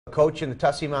Coach in the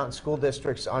Tussey Mountain School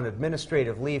District's on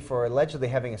administrative leave for allegedly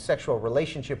having a sexual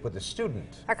relationship with a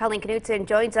student. Our Colleen Knutson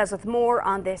joins us with more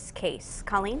on this case.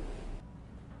 Colleen?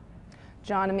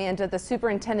 John, Amanda, the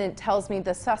superintendent tells me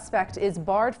the suspect is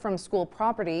barred from school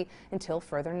property until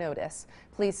further notice.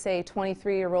 Police say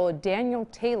 23-year-old Daniel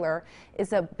Taylor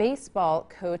is a baseball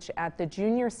coach at the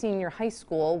junior-senior high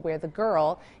school where the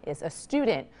girl is a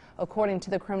student. According to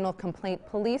the criminal complaint,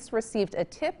 police received a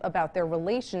tip about their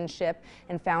relationship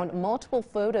and found multiple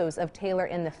photos of Taylor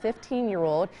and the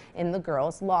 15-year-old in the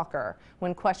girl's locker.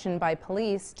 When questioned by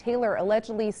police, Taylor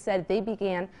allegedly said they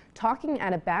began talking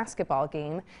at a basketball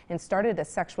game and started a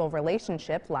sexual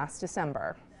relationship last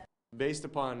December. Based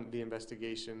upon the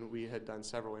investigation, we had done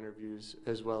several interviews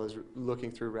as well as looking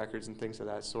through records and things of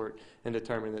that sort and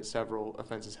determined that several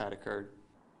offenses had occurred.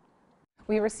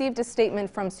 We received a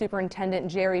statement from Superintendent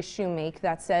Jerry Shoemake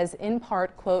that says, in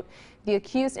part, quote, the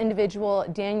accused individual,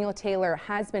 Daniel Taylor,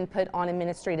 has been put on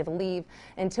administrative leave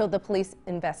until the police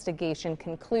investigation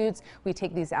concludes. We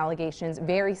take these allegations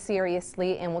very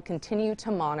seriously and will continue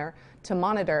to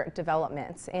monitor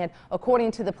developments. And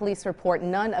according to the police report,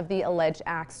 none of the alleged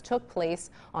acts took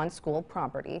place on school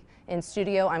property. In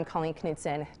studio, I'm Colleen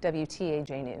Knutson,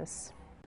 WTAJ News.